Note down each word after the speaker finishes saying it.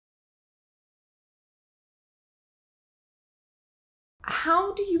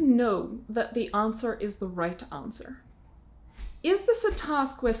how do you know that the answer is the right answer? Is this a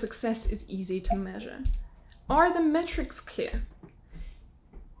task where success is easy to measure? Are the metrics clear?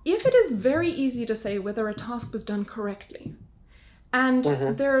 If it is very easy to say whether a task was done correctly, and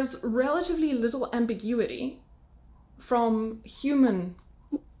there's relatively little ambiguity from human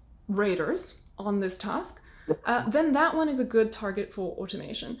raters on this task, then that one is a good target for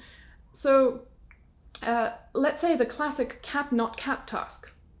automation. So let's say the classic cat not cat task.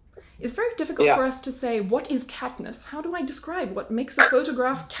 It's very difficult for us to say, what is catness? How do I describe what makes a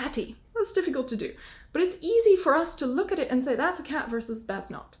photograph catty? That's difficult to do. But it's easy for us to look at it and say, that's a cat versus that's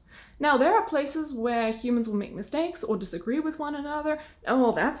not. Now, there are places where humans will make mistakes or disagree with one another.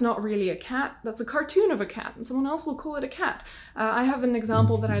 Oh, that's not really a cat. That's a cartoon of a cat, and someone else will call it a cat. I have an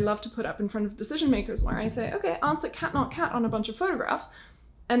example that I love to put up in front of decision makers where I say, okay, answer cat not cat on a bunch of photographs.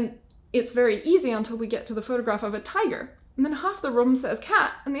 And it's very easy until we get to the photograph of a tiger. And then half the room says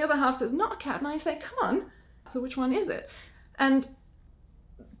cat, and the other half says not a cat. And I say, come on, so which one is it? And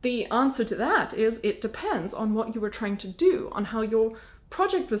the answer to that is it depends on what you were trying to do, on how your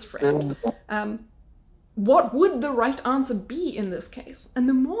project was framed. What would the right answer be in this case? And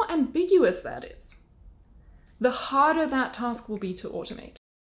the more ambiguous that is, the harder that task will be to automate.